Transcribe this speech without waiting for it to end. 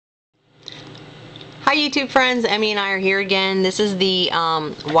Hi YouTube friends, Emmy and I are here again. This is the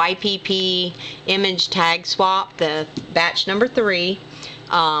YPP image tag swap, the batch number 3.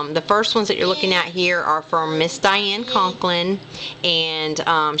 The first ones that you're looking at here are from Miss Diane Conklin,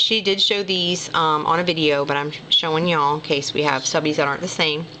 and she did show these on a video, but I'm showing y'all in case we have subbies that aren't the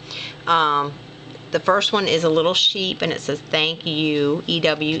same. The first one is a little sheep, and it says thank you,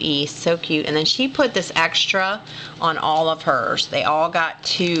 EWE, so cute. And then she put this extra on all of hers. They all got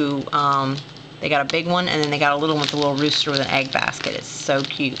two. They got a big one, and then they got a little one with a little rooster with an egg basket. It's so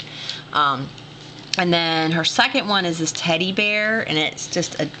cute. And then her second one is this teddy bear, and it's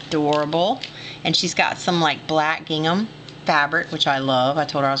just adorable. And she's got some like black gingham fabric, which I love. I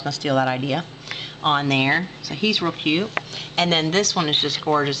told her I was going to steal that idea on there. So he's real cute. And then this one is just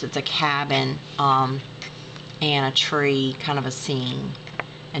gorgeous. It's a cabin and a tree, kind of a scene.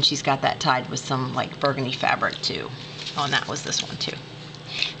 And she's got that tied with some like burgundy fabric too. Oh, and that was this one too.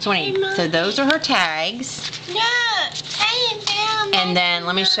 So anyway, so those are her tags. And then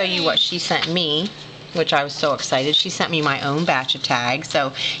let me show you what she sent me, which I was so excited. She sent me my own batch of tags.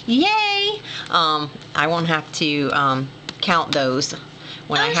 So yay! I won't have to count those.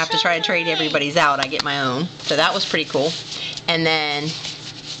 When I have to try to trade everybody's out, I get my own. So that was pretty cool. And then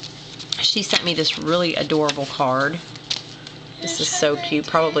she sent me this really adorable card. This is so cute,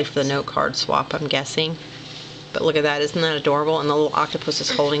 probably for the note card swap, I'm guessing. But look at that, isn't that adorable? And the little octopus is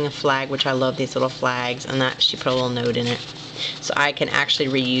holding a flag, which I love these little flags. And that she put a little note in it. So I can actually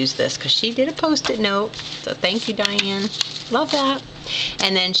reuse this because she did a post-it note. So thank you, Diane. Love that.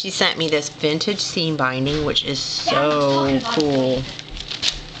 And then she sent me this vintage seam binding, which is so cool.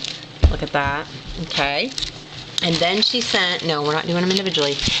 Look at that. Okay. And then she sent, no, we're not doing them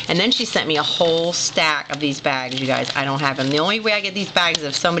individually. And then she sent me a whole stack of these bags, you guys. I don't have them. The only way I get these bags is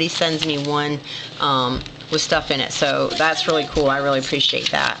if somebody sends me one with stuff in it. So that's really cool. I really appreciate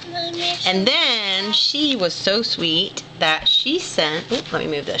that. And then she was so sweet that she sent, oops, let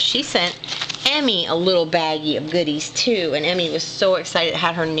me move this. She sent Emmy a little baggie of goodies too. And Emmy was so excited. It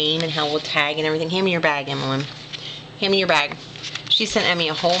had her name and how we'll tag and everything. Hand me your bag, Emmeline. Hand me your bag. She sent Emmy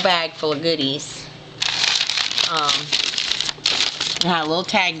a whole bag full of goodies. It had a little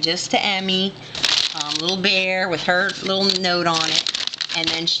tag just to Emmy, little bear with her little note on it, and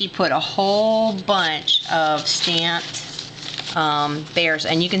then she put a whole bunch of stamped bears.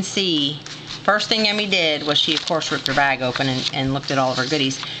 And you can see, first thing Emmy did was she of course ripped her bag open and looked at all of her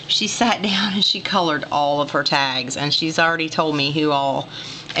goodies. She sat down and she colored all of her tags, and she's already told me who all,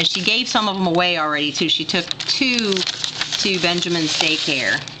 and she gave some of them away already too. She took 2 to Benjamin's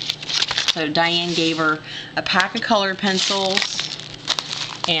daycare. So Diane gave her a pack of colored pencils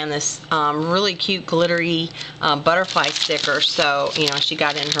and this really cute glittery butterfly sticker. So, you know, she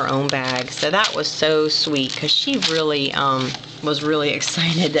got in her own bag. So that was so sweet because she really was really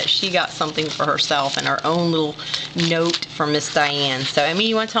excited that she got something for herself and her own little note from Miss Diane. So, Emmy,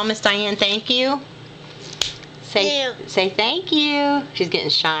 you want to tell Miss Diane thank you? Say thank you. She's getting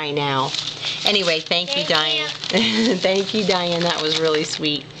shy now. Anyway, thank you, Diane. Thank you, Diane. That was really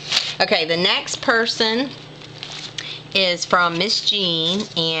sweet. Okay, the next person is from Miss Jeanne,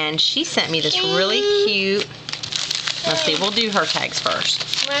 and she sent me this really cute, let's see, we'll do her tags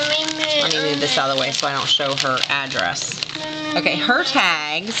first. Let me move this out of the way so I don't show her address. Okay, her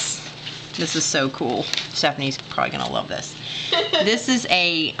tags, this is so cool. Stephanie's probably gonna love this. This is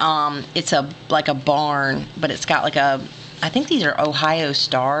a, it's like a barn, but it's got like a, I think these are Ohio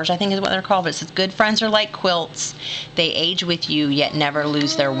stars, I think is what they're called, but it says, good friends are like quilts. They age with you, yet never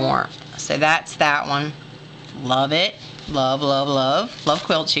lose their warmth. So that's that one. Love it. Love, love, love. Love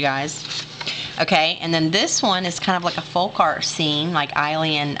quilts, you guys. Okay, and then this one is kind of like a folk art scene, like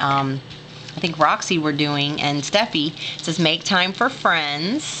Eiley and I think Roxy were doing, and Steffi. It says, make time for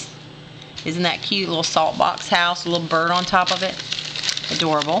friends. Isn't that cute? Little salt box house, a little bird on top of it.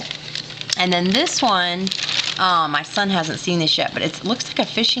 Adorable. And then this one, my son hasn't seen this yet, but it looks like a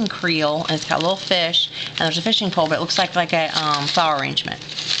fishing creel, and it's got a little fish, and there's a fishing pole, but it looks like a flower arrangement.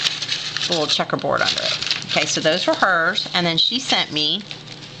 A little checkerboard under it. Okay, so those were hers, and then she sent me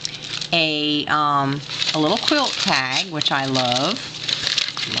a little quilt tag, which I love.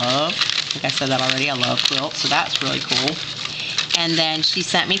 Love. I think I said that already. I love quilts, so that's really cool. And then she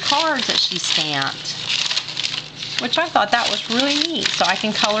sent me cards that she stamped, which I thought that was really neat. So I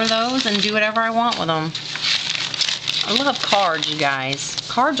can color those and do whatever I want with them. I love cards, you guys.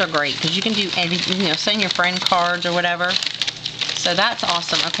 Cards are great because you can do anything, you know, send your friend cards or whatever. So that's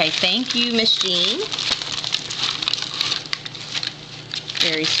awesome. Okay, thank you, Miss Jeanne.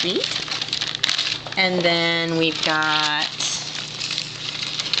 Very sweet. And then we've got,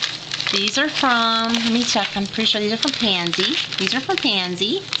 these are from, let me check, I'm pretty sure these are from Pansie. These are from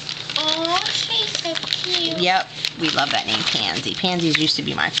Pansie. Oh, she's so cute. Yep, we love that name, Pansy. Pansies used to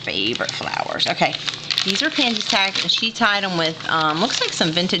be my favorite flowers. Okay, these are Pansy's tags, and she tied them with, looks like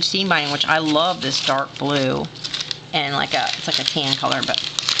some vintage seam binding, which I love this dark blue. And it's like a tan color, but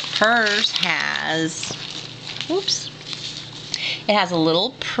hers has, whoops, it has a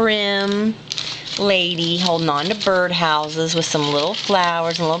little prim lady holding on to birdhouses with some little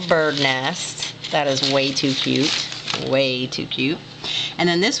flowers and a little bird nest. That is way too cute. Way too cute. And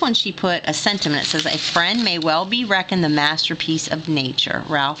then this one she put a sentiment. It says, "A friend may well be reckoned the masterpiece of nature,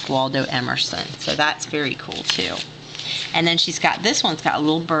 Ralph Waldo Emerson." So that's very cool too. And then she's got, this one's got a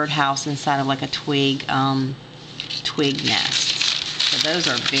little birdhouse inside of like a twig nest. So those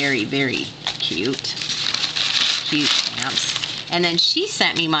are very, very cute. Cute stamps. And then she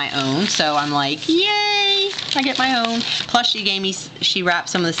sent me my own, so I'm like, yay, I get my own. Plus she wrapped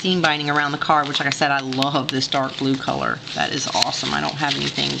some of the seam binding around the card, which, like I said, I love this dark blue color. That is awesome. I don't have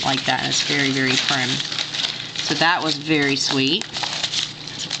anything like that, and it's very, very prim. So that was very sweet.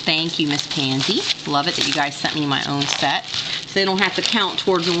 So thank you, Miss Pansy. Love it that you guys sent me my own set, so they don't have to count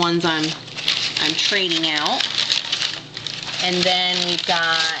towards the ones I'm trading out. And then we've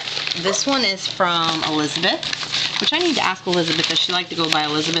got, this one is from Elizabeth, which I need to ask Elizabeth, does she like to go by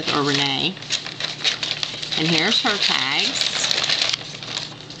Elizabeth or Renee? And here's her tags.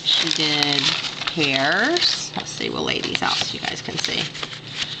 She did pears. Let's see, we'll lay these out so you guys can see.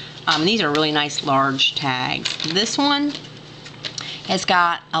 These are really nice large tags. This one has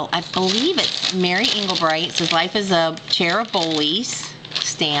got, I believe it's Mary Englebright. It says, "Life is a chair of bolies"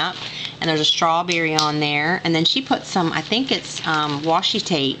 stamp. And there's a strawberry on there. And then she put some, I think it's washi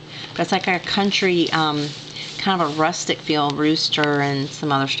tape, but it's like a country, kind of a rustic feel, rooster and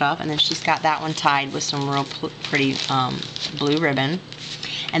some other stuff. And then she's got that one tied with some real pretty blue ribbon.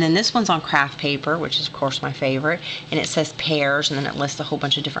 And then this one's on craft paper, which is of course my favorite. And it says pears, and then it lists a whole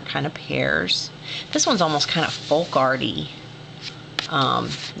bunch of different kind of pears. This one's almost kind of folk arty.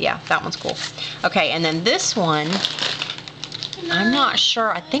 Yeah, that one's cool. Okay, and then this one, I'm not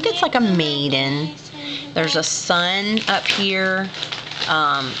sure. I think it's like a maiden. There's a sun up here.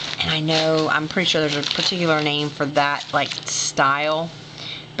 And I'm pretty sure there's a particular name for that, like, style.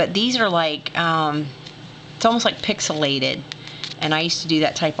 But these are like, it's almost like pixelated. And I used to do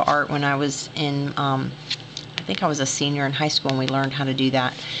that type of art when I was in, I think I was a senior in high school and we learned how to do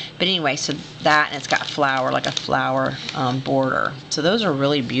that. But anyway, so that, and it's got flower, like a flower border. So those are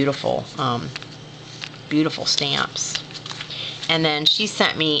really beautiful, beautiful stamps. And then she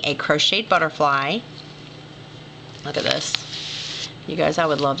sent me a crocheted butterfly. Look at this. You guys, I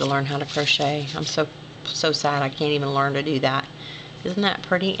would love to learn how to crochet. I'm so sad I can't even learn to do that. Isn't that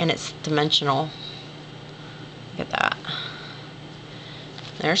pretty? And it's dimensional. Look at that.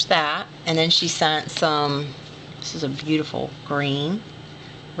 There's that. And then she sent some, this is a beautiful green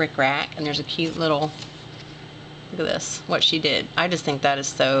rickrack. And there's a cute little, look at this, what she did. I just think that is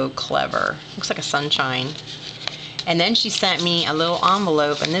so clever. Looks like a sunshine. And then she sent me a little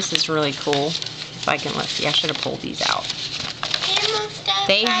envelope, and this is really cool. If I can, let's see, I should have pulled these out.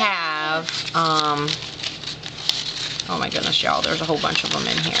 They have, oh my goodness, y'all, there's a whole bunch of them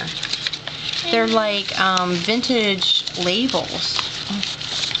in here. They're like vintage labels. Oh,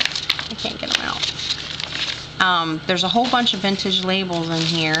 I can't get them out. There's a whole bunch of vintage labels in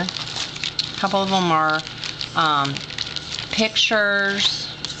here. A couple of them are pictures.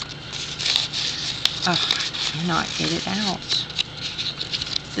 Oh, I cannot get it out.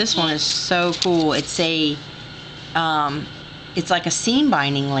 This one is so cool. It's a, it's like a seam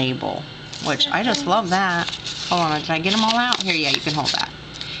binding label, which I just love that. Hold on, did I get them all out? Here, yeah, you can hold that.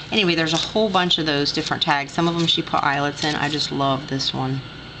 Anyway, there's a whole bunch of those different tags. Some of them she put eyelets in. I just love this one.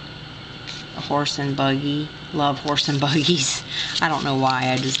 A horse and buggy. Love horse and buggies. I don't know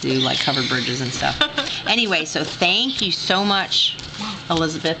why. I just do like covered bridges and stuff. Anyway, so thank you so much,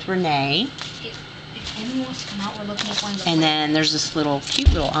 Elizabeth Renee. If anyone wants to come out, we're looking at one of the And then there's this little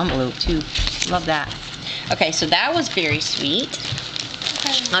cute little envelope too. Love that. Okay, so that was very sweet.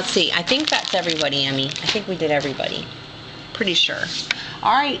 Let's see. I think that's everybody, Emmy. I think we did everybody. Pretty sure.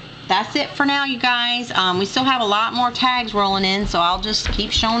 All right, that's it for now, you guys. We still have a lot more tags rolling in, so I'll just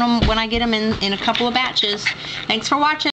keep showing them when I get them in a couple of batches. Thanks for watching.